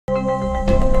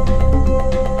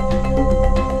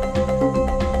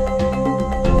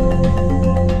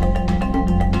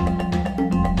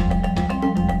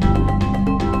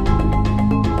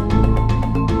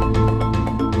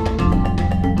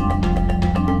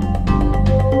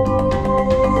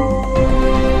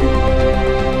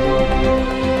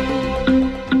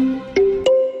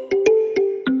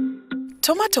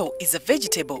Tomato is a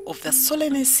vegetable of the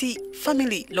Solanaceae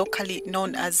family, locally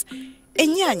known as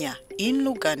Enyanya in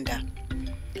Luganda.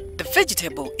 The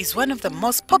vegetable is one of the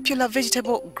most popular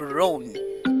vegetables grown.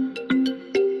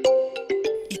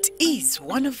 It is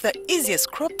one of the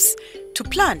easiest crops to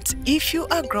plant if you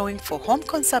are growing for home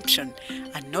consumption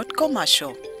and not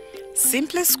commercial.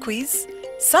 Simply squeeze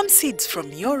some seeds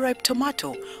from your ripe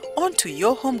tomato onto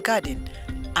your home garden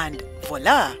and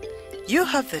voila! You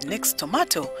have the next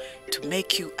tomato to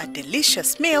make you a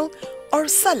delicious meal or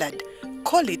salad.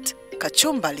 Call it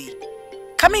kachumbari.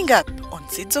 Coming up on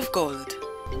Seeds of Gold.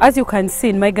 As you can see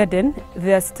in my garden,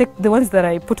 they are the ones that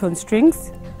I put on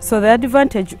strings. So the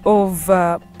advantage of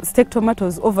stake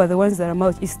tomatoes over the ones that are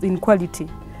mulch is in quality.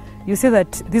 You see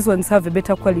that these ones have a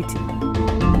better quality.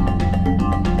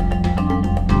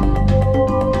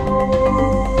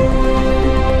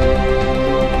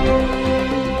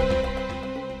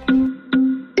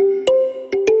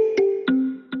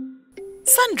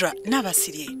 Sandra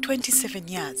Nabasirye, 27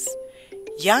 years.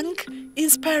 Young,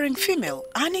 inspiring female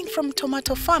earning from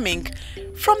tomato farming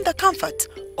from the comfort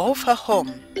of her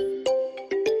home.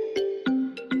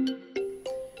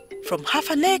 From half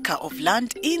an acre of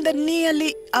land in the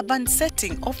nearly urban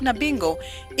setting of Nabingo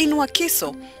in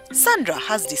Wakiso, Sandra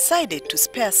has decided to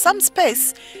spare some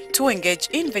space to engage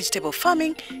in vegetable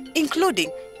farming,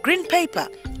 including green pepper,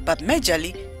 but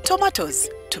majorly tomatoes,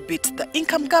 to beat the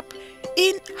income gap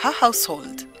in her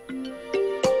household.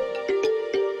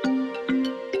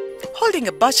 Holding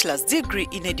a bachelor's degree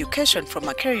in education from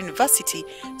Makerere University,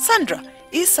 Sandra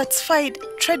is certified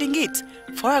trading it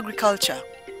for agriculture.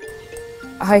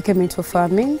 I came into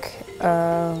farming.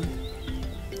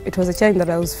 It was a challenge that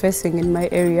I was facing in my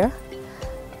area,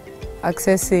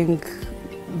 accessing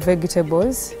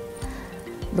vegetables,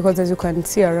 because as you can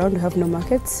see around, we have no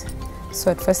markets. So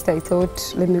at first I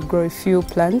thought, let me grow a few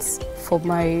plants for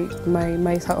my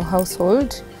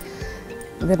household.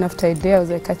 Then after a day, I was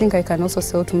like, I think I can also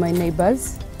sell to my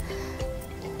neighbors.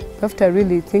 After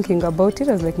really thinking about it,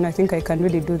 I was like, no, I think I can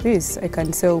really do this. I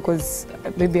can sell because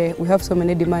maybe we have so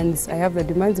many demands. I have the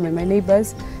demands by my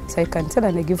neighbors, so I can sell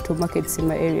and I give to markets in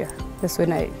my area. That's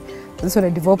when I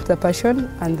developed the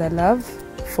passion and the love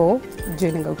for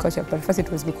joining agriculture. But first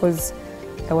it was because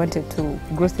I wanted to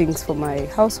grow things for my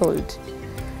household.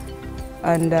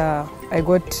 And I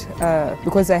got,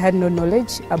 because I had no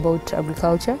knowledge about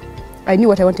agriculture, I knew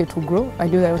what I wanted to grow. I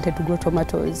knew I wanted to grow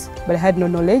tomatoes, but I had no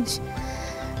knowledge.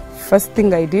 First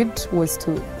thing I did was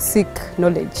to seek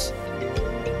knowledge.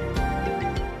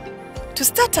 To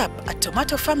start up a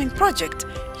tomato farming project,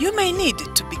 you may need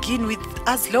to begin with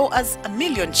as low as R1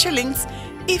 million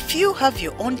if you have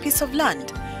your own piece of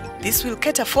land. This will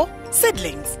cater for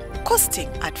seedlings, costing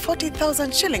at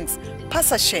 40,000 shillings per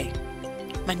sachet.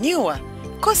 Manure,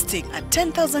 costing at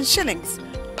 10,000 shillings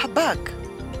per bag.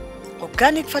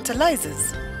 Organic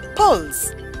fertilizers,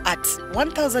 poles at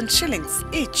 1,000 shillings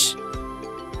each.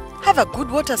 Have a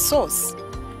good water source.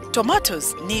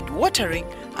 Tomatoes need watering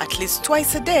at least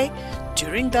twice a day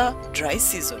during the dry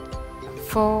season.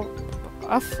 For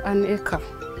half an acre,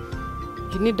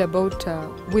 you need about,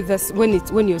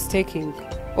 when you're staking,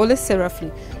 or let's say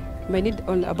roughly, you might need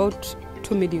on about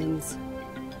 2 million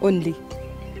only.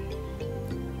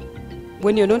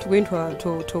 When you're not going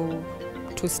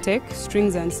to stake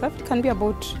strings and stuff, it can be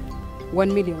about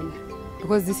 1 million,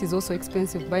 because this is also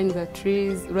expensive, buying the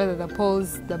trees, rather the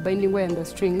poles, the binding wire and the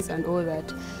strings and all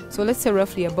that. So let's say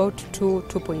roughly about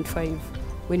 2.5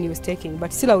 when you're staking.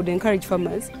 But still I would encourage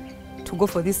farmers to go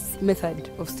for this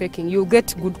method of staking. You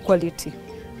get good quality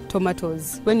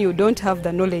tomatoes. When you don't have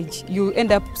the knowledge, you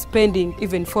end up spending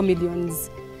even 4 million.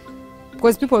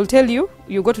 Because people will tell you,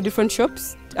 you go to different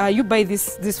shops, you buy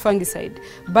this fungicide,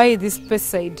 buy this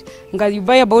pesticide. You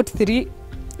buy about 3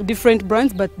 different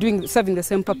brands, but serving the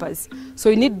same purpose. So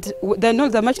you need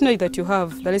the much knowledge that you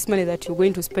have, the less money that you're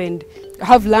going to spend.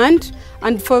 Have land,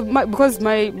 and because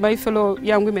my fellow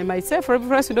young women might say, for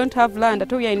us who don't have land,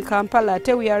 until we are in Kampala,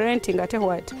 until we are renting, until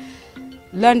what,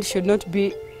 land should not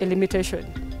be a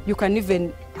limitation. You can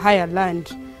even hire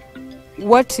land.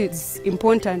 What is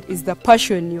important is the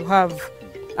passion you have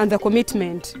and the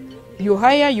commitment. You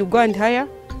hire, you go and hire,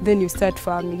 then you start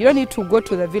farming. You don't need to go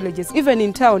to the villages. Even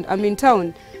in town, I'm in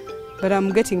town, but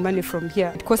I'm getting money from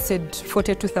here. It costed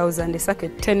 42,000 a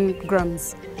sacket, 10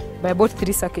 grams, by about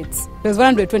 3 sackets. There's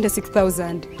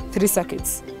 126,000, 3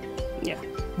 sackets. Yeah.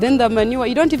 Then the manure,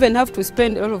 you don't even have to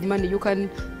spend a lot of money. You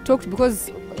can talk, because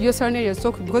your surrounding areas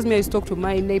talk, because me I talk to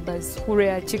my neighbors who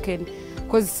rear chicken.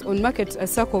 Because on market, a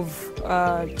sack of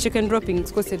chicken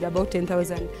droppings costed about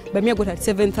 10,000. But me I got at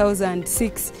 7,000,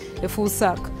 6, a full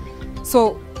sack.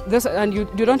 So And you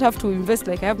don't have to invest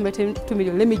like I have my 2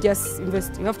 million. Let me just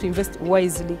invest. You have to invest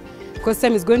wisely, because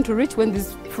time is going to reach when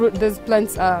these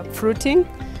plants are fruiting.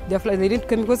 They need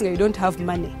chemicals and you don't have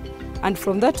money. And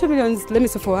from that 2 million, let me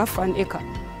say for half an acre,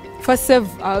 first save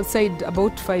outside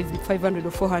about 500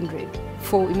 or 400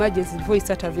 for emergency before you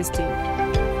start harvesting.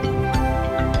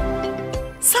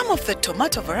 Some of the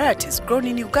tomato varieties grown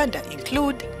in Uganda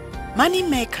include Money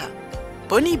Maker,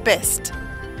 Bonnie Best,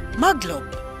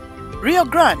 Maglobe, Rio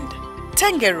Grande,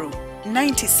 Tengeru,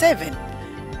 97,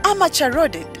 Amateur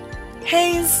Rodded,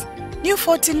 Hayes, New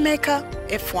 14 Maker,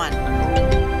 F1.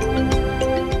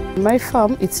 My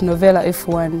farm, it's Novella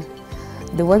F1.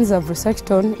 The ones I've researched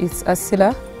on, it's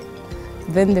Asila,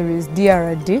 then there is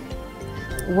DRD.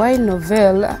 Why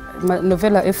Novella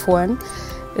F1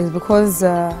 is because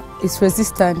it's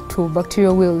resistant to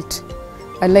bacterial wilt,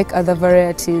 unlike other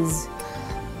varieties.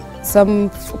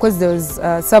 Because there's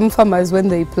some farmers, when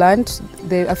they plant,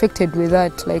 they're affected with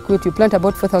that. Like if you plant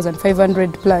about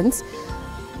 4,500 plants,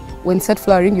 when you start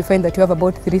flowering, you find that you have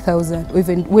about 3,000.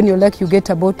 Even when you're lucky, you get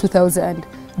about 2,000.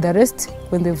 The rest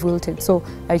when they've wilted. So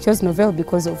I chose Novella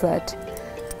because of that.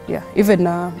 Yeah, even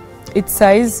its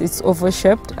size, it's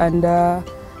oval-shaped, and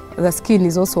the skin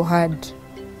is also hard.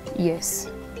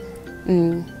 Yes,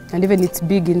 and even it's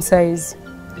big in size.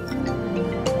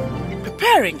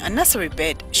 Preparing a nursery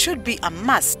bed should be a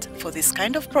must for this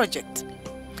kind of project.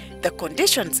 The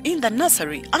conditions in the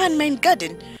nursery and main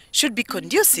garden should be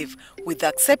conducive with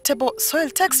acceptable soil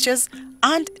textures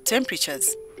and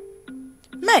temperatures.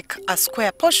 Make a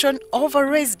square portion of a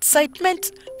raised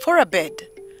sidement for a bed,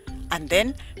 and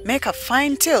then make a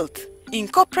fine tilth.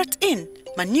 Incorporate in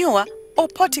manure or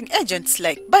potting agents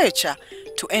like biochar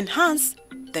to enhance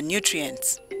the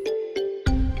nutrients.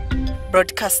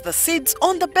 Broadcast the seeds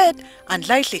on the bed and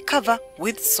lightly cover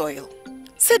with soil.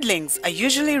 Seedlings are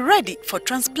usually ready for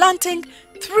transplanting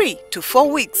 3 to 4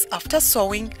 weeks after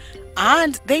sowing,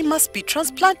 and they must be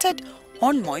transplanted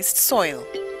on moist soil.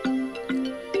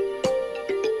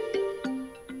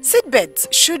 Seedbeds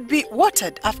should be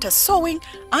watered after sowing,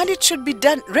 and it should be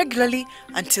done regularly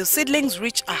until seedlings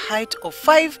reach a height of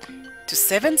 5 to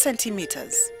 7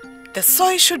 centimeters. The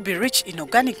soil should be rich in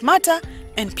organic matter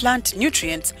and plant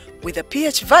nutrients with a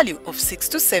pH value of 6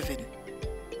 to 7.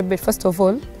 But first of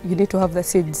all, you need to have the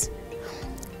seeds.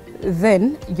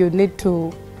 Then you need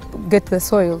to get the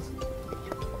soil.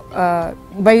 My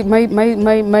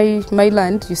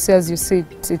land, you see, as you see,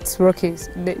 it's rocky.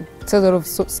 It's a lot of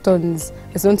stones.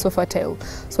 It's not so fertile.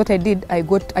 So what I did, I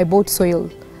bought soil,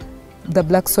 the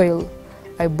black soil.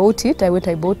 I bought it.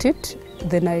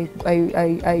 Then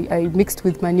I mixed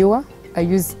with manure. I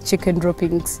used chicken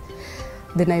droppings.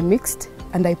 Then I mixed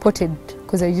and I potted,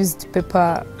 because I used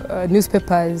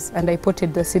newspapers, and I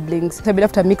potted the seedlings. So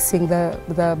after mixing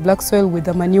the black soil with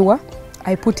the manure,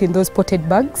 I put in those potted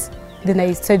bags. Then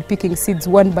I started picking seeds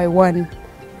one by one.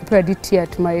 I did it here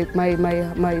at my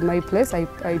place. I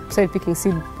started picking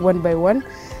seed one by one.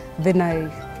 Then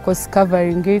I was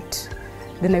covering it.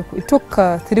 Then it took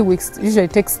 3 weeks. Usually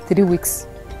it takes 3 weeks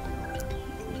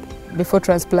before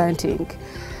transplanting.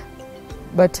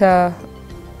 But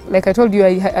like I told you,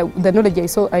 the knowledge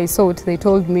I sought, they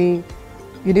told me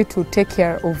you need to take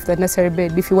care of the nursery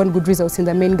bed if you want good results in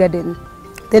the main garden.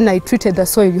 Then I treated the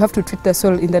soil. You have to treat the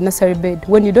soil in the nursery bed.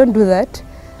 When you don't do that,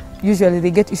 usually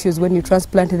they get issues when you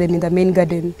transplant them in the main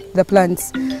garden, the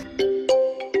plants.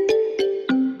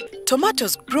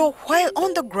 Tomatoes grow while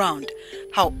on the ground.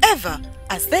 However,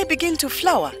 as they begin to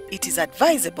flower, it is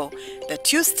advisable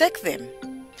that you stake them.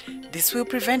 This will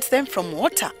prevent them from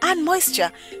water and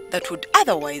moisture that would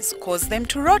otherwise cause them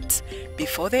to rot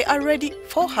before they are ready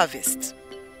for harvest.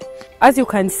 As you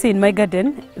can see in my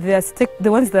garden, they are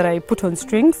the ones that I put on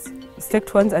strings,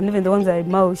 staked ones, and even the ones that I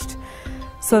mulched.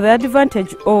 So the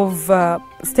advantage of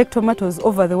staked tomatoes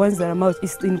over the ones that are mulched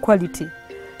is in quality.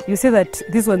 You see that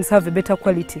these ones have a better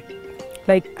quality.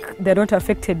 Like they're not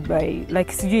affected by,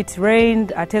 like it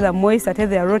rained, at either moist, at either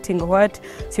they're rotting or what.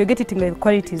 So you get it in the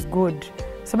quality is good.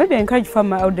 So maybe I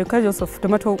would encourage also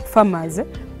tomato farmers,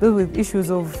 those with issues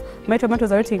of my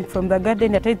tomatoes are rotting from the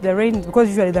garden, at the rain, because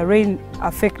usually the rain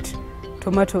affects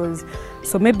tomatoes.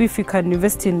 So maybe if you can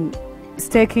invest in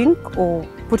staking or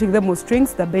putting them on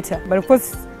strings, the better. But of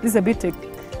course, this is a bit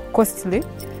costly.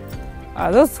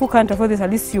 Those who can't afford this, at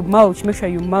least you mulch. Make sure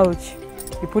you mulch.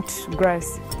 You put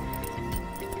grass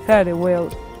fairly well.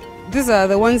 These are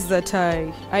the ones that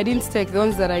I didn't stake, the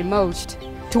ones that I mulched.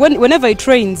 Whenever it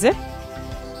rains, it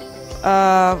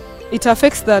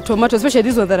affects the tomatoes, especially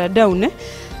these ones that are down.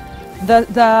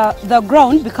 The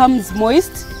ground becomes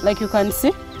moist, like you can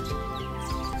see.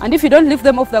 And if you don't lift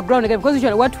them off the ground again, because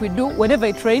usually what we do, whenever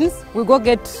it rains, we go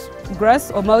get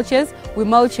grass or mulches, we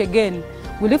mulch again.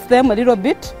 We lift them a little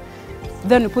bit,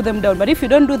 then we put them down. But if you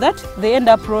don't do that, they end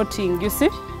up rotting, you see.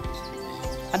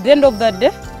 At the end of that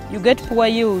day, you get poor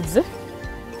yields.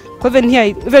 Even here,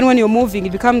 even when you're moving,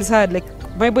 it becomes hard. Like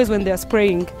my boys, when they are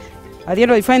spraying, at the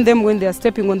end, you find them when they are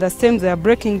stepping on the stems, they are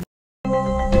breaking.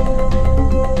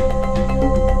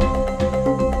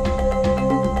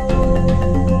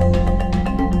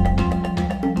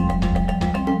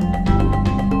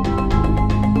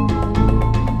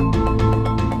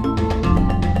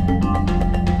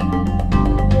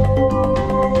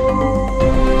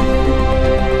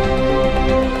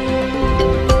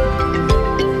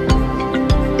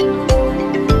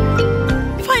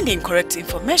 Finding correct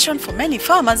information for many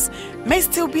farmers may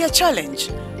still be a challenge.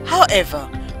 However,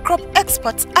 crop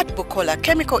experts at Bukola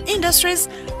Chemical Industries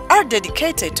are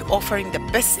dedicated to offering the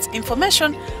best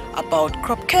information about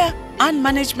crop care and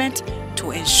management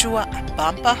to ensure a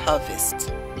bumper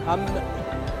harvest.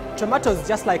 Tomatoes,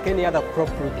 just like any other crop,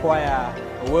 require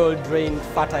a well-drained,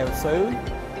 fertile soil.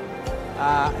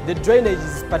 The drainage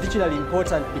is particularly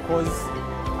important because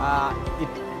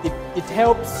it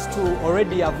helps to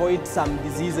already avoid some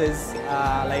diseases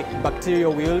like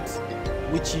bacterial wilt,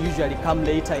 which usually come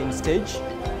later in stage,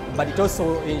 but it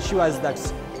also ensures that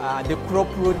the crop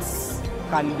roots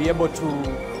can be able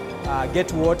to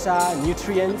get water,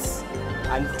 nutrients,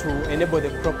 and to enable the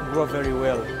crop grow very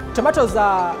well. Tomatoes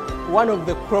are one of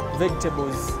the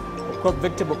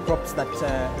vegetable crops that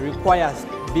requires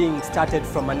being started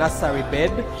from a nursery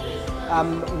bed.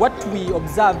 What we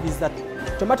observe is that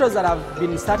tomatoes that have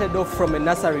been started off from a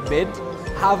nursery bed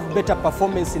have better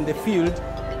performance in the field.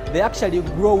 They actually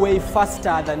grow way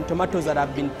faster than tomatoes that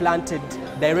have been planted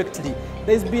directly.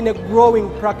 There's been a growing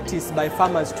practice by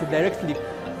farmers to directly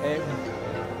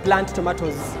plant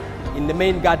tomatoes in the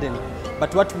main garden.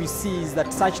 But what we see is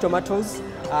that such tomatoes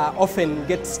often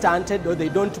get stunted, or they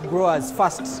don't grow as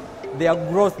fast. Their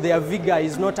growth, their vigor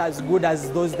is not as good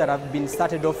as those that have been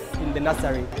started off in the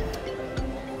nursery.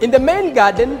 In the main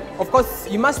garden, of course,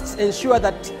 you must ensure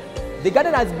that the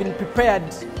garden has been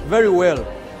prepared very well.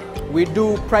 We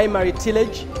do primary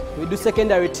tillage, we do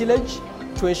secondary tillage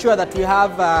to ensure that we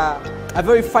have a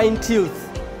very fine tilth,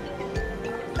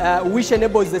 which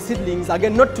enables the seedlings,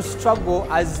 again, not to struggle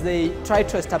as they try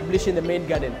to establish in the main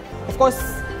garden. Of course,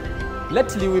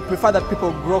 lately we prefer that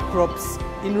people grow crops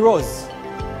in rows,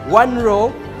 one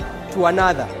row to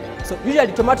another. So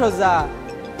usually tomatoes are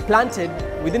planted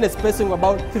within a spacing of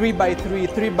about 3 by 3,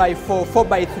 3 by 4, 4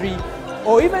 by 3,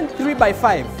 or even 3 by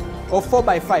 5, or 4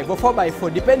 by 5, or 4 by 4,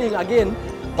 depending again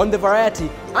on the variety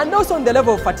and also on the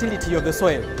level of fertility of the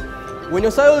soil. When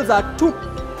your soils are too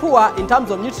poor in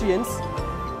terms of nutrients,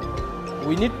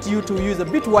 we need you to use a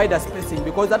bit wider spacing,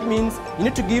 because that means you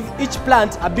need to give each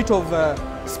plant a bit of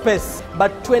space.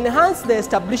 But to enhance the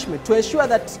establishment, to ensure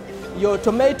that your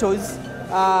tomatoes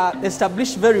are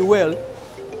established very well,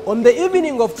 on the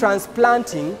evening of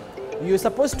transplanting, you're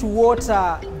supposed to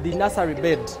water the nursery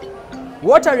bed.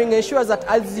 Watering ensures that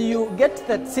as you get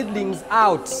the seedlings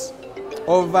out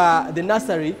of the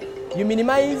nursery, you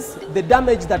minimize the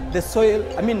damage that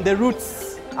the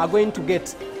roots are going to get.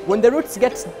 When the roots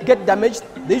get damaged,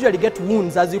 they usually get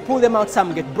wounds. As you pull them out,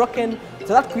 some get broken,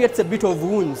 so that creates a bit of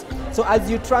wounds. So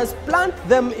as you transplant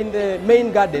them in the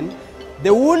main garden,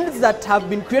 the wounds that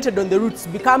have been created on the roots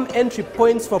become entry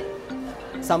points for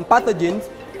some pathogens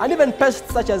and even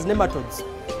pests such as nematodes.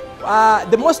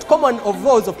 The most common of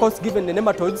those, of course, given the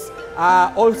nematodes,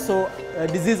 are also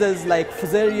diseases like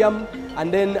Fusarium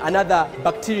and then another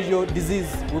bacterial disease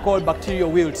we call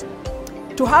bacterial wilt.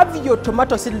 To have your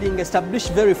tomato seedling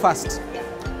established very fast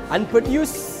and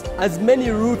produce as many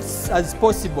roots as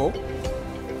possible,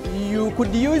 you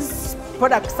could use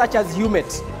products such as humet.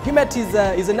 Humet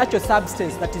is a natural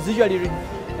substance that is usually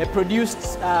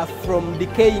produced from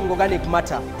decaying organic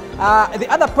matter. The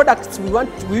other products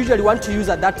we usually want to use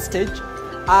at that stage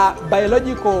are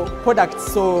biological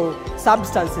products, so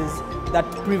substances that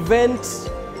prevent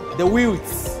the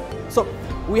wilts. So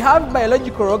we have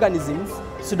biological organisms,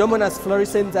 Pseudomonas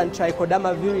fluorescens and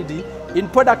Trichoderma viridi, in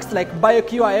products like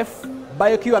BioCure F,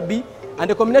 BioCure B,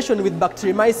 and a combination with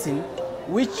bacteremicin,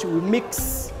 which we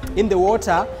mix in the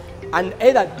water and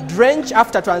either drench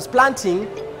after transplanting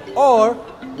or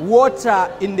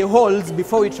water in the holes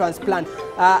before we transplant.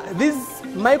 These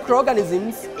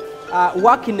microorganisms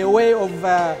work in a way of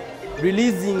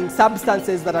releasing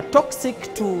substances that are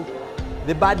toxic to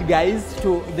the bad guys,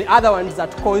 to the other ones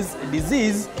that cause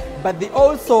disease, but they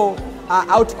also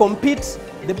outcompete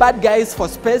the bad guys for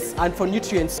space and for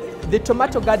nutrients. The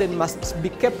tomato garden must be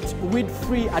kept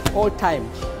weed-free at all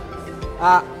times.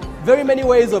 very many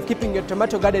ways of keeping your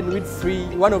tomato garden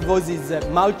weed-free. One of those is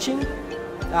mulching.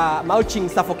 Mulching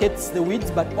suffocates the weeds,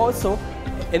 but also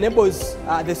enables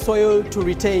the soil to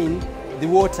retain the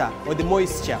water or the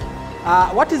moisture.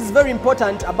 What is very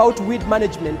important about weed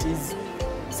management is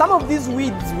some of these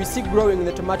weeds we see growing in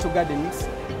the tomato gardens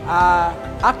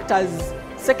act as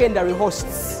secondary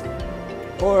hosts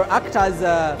or act as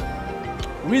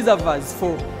reservoirs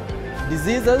for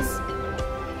diseases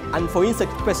and for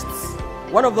insect pests.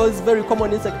 One of those very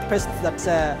common insect pests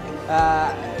that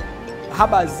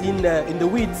harbors in the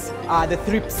weeds are the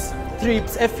thrips,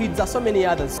 aphids, and so many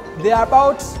others. There are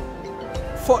about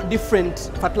 4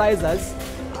 different fertilizers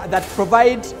that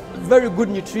provide very good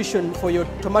nutrition for your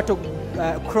tomato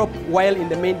crop while in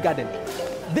the main garden.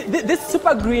 This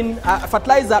super green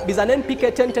fertilizer is an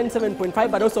NPK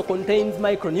 10-10-7.5, but also contains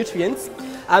micronutrients.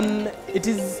 It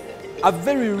is a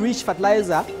very rich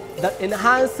fertilizer that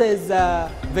enhances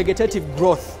vegetative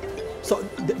growth. So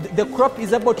the crop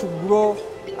is able to grow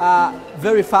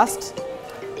very fast,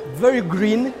 very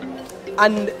green,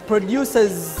 and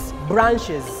produces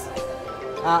branches.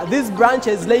 These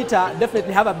branches later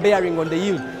definitely have a bearing on the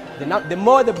yield. The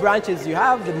more the branches you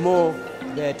have, the more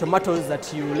the tomatoes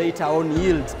that you later on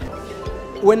yield.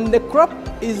 When the crop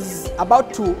is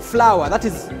about to flower, that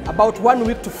is about 1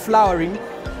 week to flowering,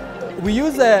 we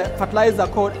use a fertilizer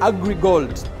called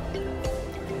AgriGold.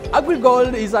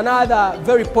 AgriGold is another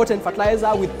very potent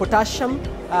fertilizer with potassium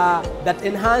that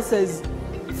enhances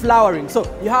flowering. So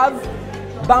you have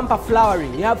bumper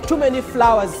flowering, you have too many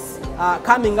flowers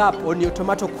coming up on your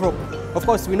tomato crop. Of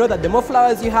course, we know that the more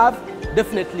flowers you have,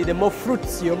 definitely the more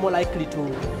fruits you're more likely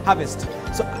to harvest.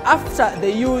 So after the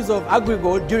use of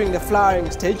AgriGold during the flowering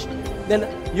stage, then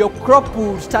your crop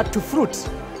will start to fruit.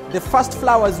 The first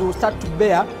flowers will start to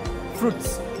bear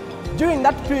fruits. During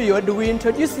that period, we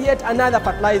introduce yet another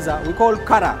fertilizer we call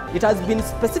Kara. It has been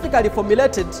specifically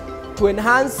formulated to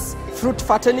enhance fruit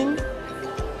fattening,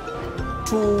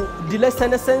 to delay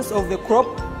senescence of the crop,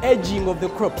 aging of the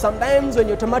crop. Sometimes when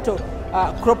your tomato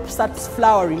crop starts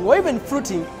flowering or even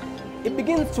fruiting, it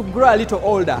begins to grow a little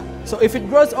older. So if it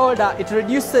grows older, it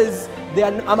reduces the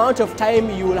amount of time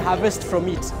you will harvest from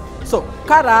it. So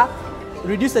Kara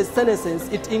reduces senescence,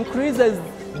 it increases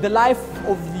the life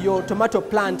of your tomato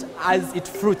plant as it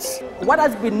fruits. What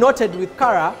has been noted with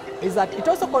Kara is that it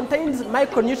also contains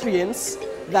micronutrients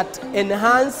that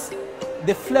enhance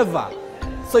the flavor.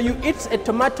 So you eat a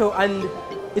tomato and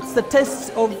it's the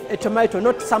taste of a tomato,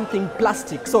 not something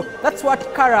plastic. So that's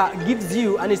what Kara gives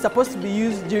you, and it's supposed to be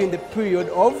used during the period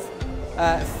of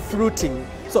fruiting.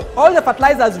 So all the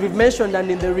fertilizers we've mentioned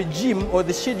and in the regime or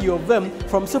the schedule of them,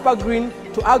 from Super Green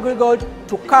to AgriGold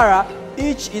to Kara,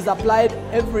 each is applied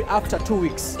after 2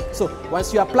 weeks. So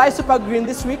once you apply Super Green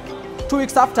this week, 2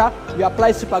 weeks after, you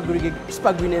apply Super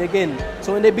Green again.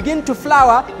 So when they begin to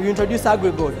flower, you introduce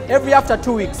AgriGold after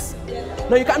 2 weeks.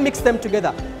 No, you can't mix them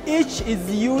together. Each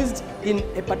is used in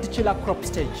a particular crop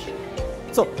stage.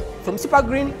 So from Super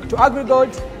Green to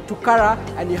AgriGold to Kara,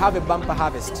 and you have a bumper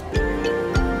harvest.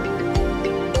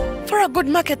 For a good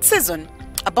market season,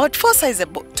 about 4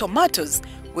 sizable tomatoes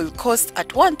will cost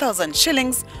at 1,000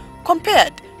 shillings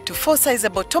compared to 4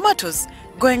 sizable tomatoes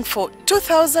going for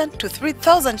 2,000 to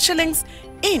 3,000 shillings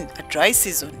in a dry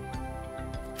season.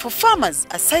 For farmers,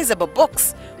 a sizable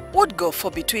box would go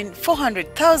for between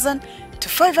 400,000 to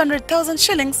 500,000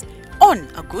 shillings on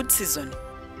a good season.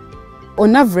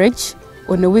 On average,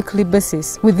 on a weekly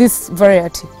basis, with this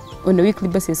variety, on a weekly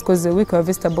basis, because the week we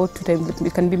harvest about 2 times,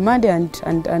 it can be Monday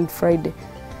and Friday,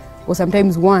 or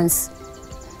sometimes once.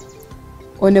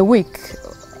 In a week,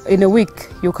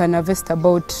 you can harvest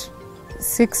about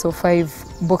 6 or 5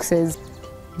 boxes.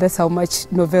 That's how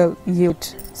much Novel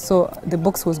yield. So the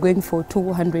box was going for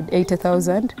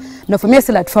 280,000. Now for me, I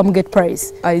sell at farm gate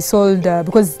price. I sold,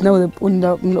 because now on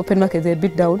the open market they're a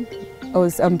bit down,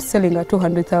 I'm selling at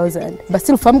 200,000. But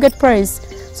still farm gate price,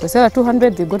 so I sell at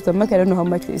 200, they go to the market, I don't know how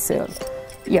much they sell.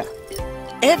 Yeah.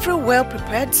 Every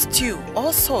well-prepared stew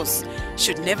or sauce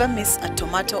should never miss a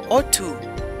tomato or two.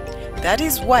 That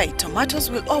is why tomatoes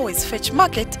will always fetch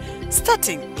market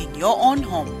starting in your own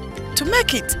home. To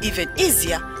make it even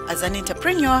easier as an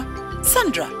entrepreneur,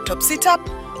 Sandra tops it up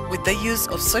with the use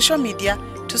of social media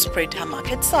to spread her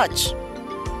market search.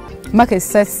 Market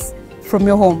starts from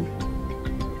your home,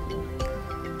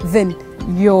 then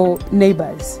your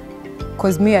neighbors.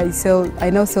 Because me, I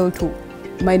now sell to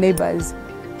my neighbors.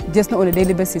 Just not on a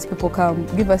daily basis, people come,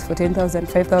 give us for 10,000,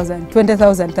 5,000,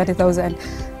 20,000, 30,000,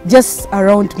 just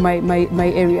around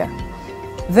my area.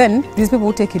 Then these people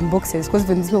will take in boxes, because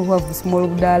when these people who have small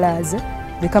dollars,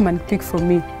 they come and pick from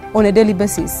me on a daily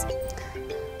basis.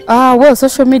 Well,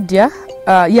 social media,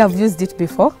 yeah, I've used it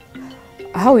before.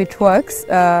 How it works,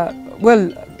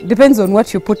 well, depends on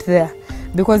what you put there.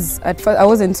 Because at first I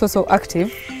wasn't so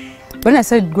active. When I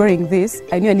started growing this,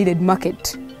 I knew I needed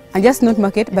market. And just not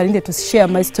market, but I needed to share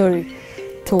my story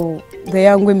to the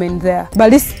young women there. But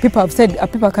at least people have said,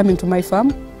 people are coming to my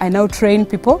farm. I now train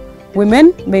people,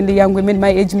 women, mainly young women, my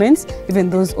age mates, even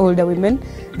those older women.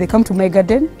 They come to my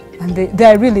garden and they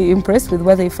are really impressed with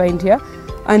what they find here.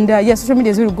 And yeah, social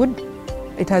media is really good.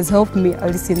 It has helped me,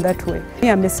 at least in that way.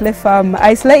 I'm a slave farmer.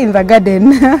 I slay in the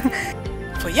garden.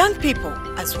 For young people,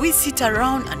 as we sit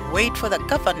around and wait for the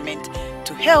government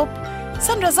to help,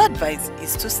 Sandra's advice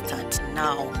is to start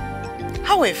now.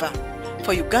 However,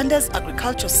 for Uganda's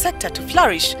agricultural sector to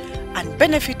flourish and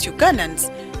benefit Ugandans,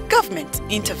 government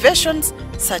interventions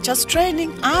such as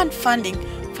training and funding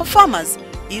for farmers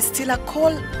is still a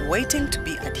call waiting to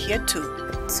be adhered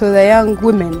to. So the young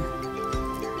women,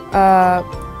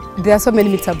 there are so many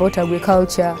myths about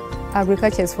agriculture.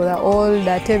 Agriculture is for the old,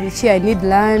 I need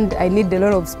land, I need a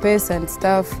lot of space and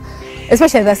stuff.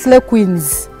 Especially the slay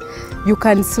queens. You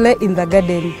can slay in the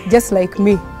garden, just like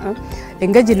me.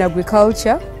 Engage in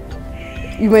agriculture.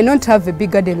 You may not have a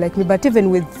big garden like me, but even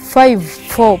with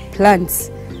 4 plants,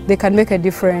 they can make a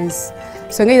difference.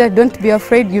 So don't be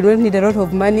afraid, you don't need a lot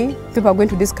of money. People are going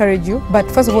to discourage you.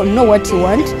 But first of all, know what you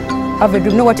want, have a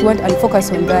dream, know what you want and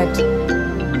focus on that.